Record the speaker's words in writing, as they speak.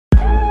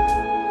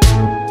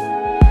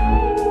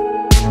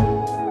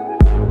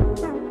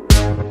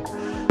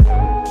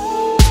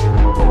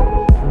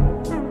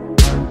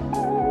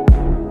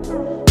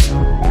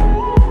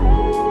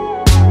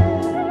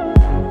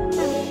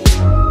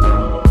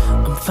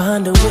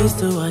finding ways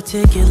to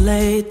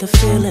articulate the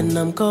feeling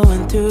I'm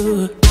going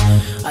through.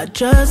 I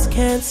just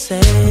can't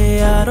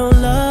say I don't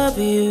love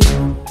you,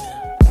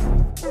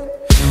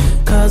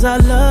 'cause I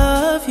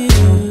love you.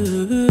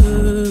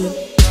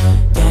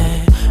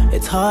 Yeah,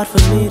 it's hard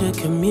for me to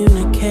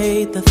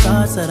communicate the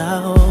thoughts that I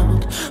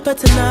hold, but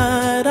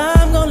tonight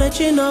I'm gonna let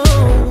you know.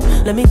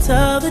 Let me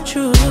tell the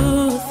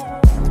truth.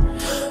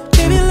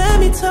 Baby, let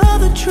me tell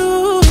the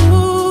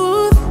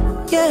truth.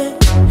 Yeah,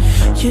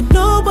 you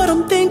know what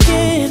I'm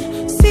thinking,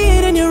 see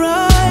it in your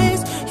eyes.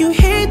 You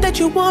hate that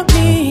you want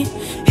me,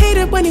 hate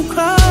it when you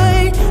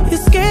cry.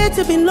 You're scared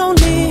to be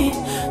lonely,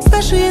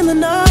 especially in the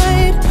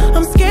night.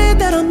 I'm scared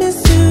that I'll miss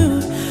you,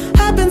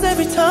 happens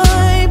every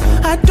time.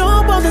 I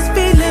don't want this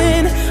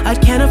feeling, I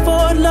can't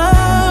afford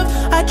love.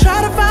 I try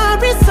to find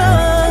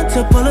reason to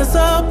pull us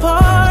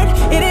apart.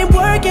 It ain't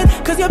working,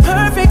 'cause you're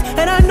perfect,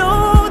 and I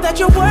know that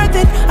you're worth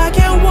it. I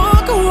can't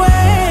walk away.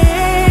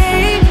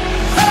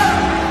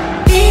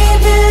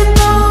 Even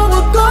though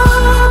we're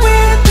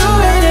going through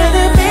it and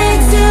it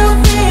makes you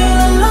feel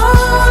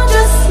alone,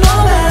 just know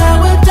that I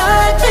would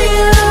die for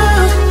you.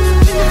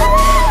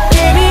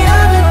 Baby,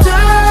 I would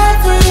die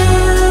for you.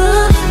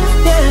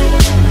 Yeah.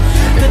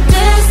 The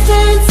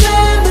distance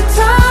and the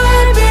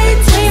time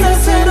between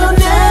us, it'll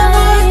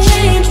never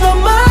change my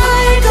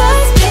mind.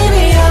 'Cause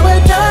baby, I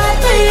would die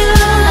for you.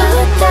 I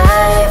would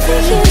die for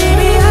you.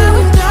 Baby, I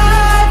would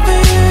die for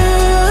you.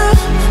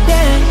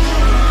 Yeah.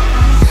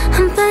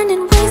 I'm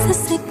finding ways to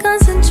stay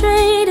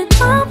concentrated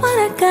on what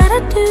I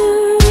gotta do.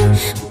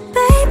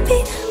 Baby,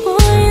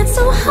 boy, it's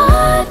so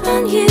hard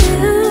on you.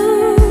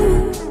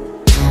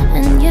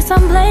 And yes,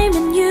 I'm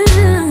blaming you.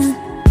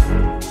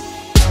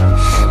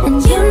 And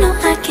you know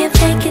I can't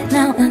fake it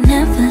now or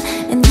never.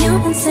 And you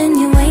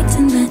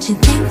insinuating that you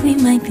think we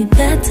might be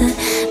better,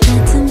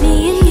 me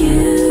and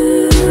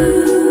you.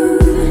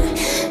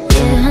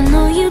 Yeah, I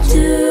know you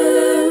do.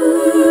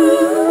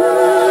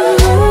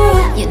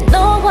 You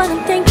know what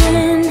I'm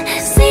thinking,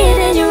 see it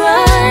in your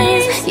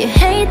eyes. You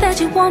hate that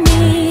you want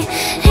me,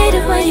 hate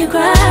it when you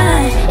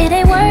cry. It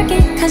ain't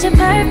working, 'cause you're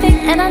perfect,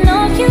 and I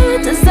know you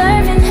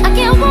deserve it. I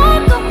can't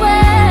walk away.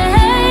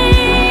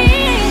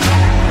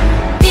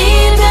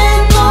 Even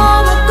though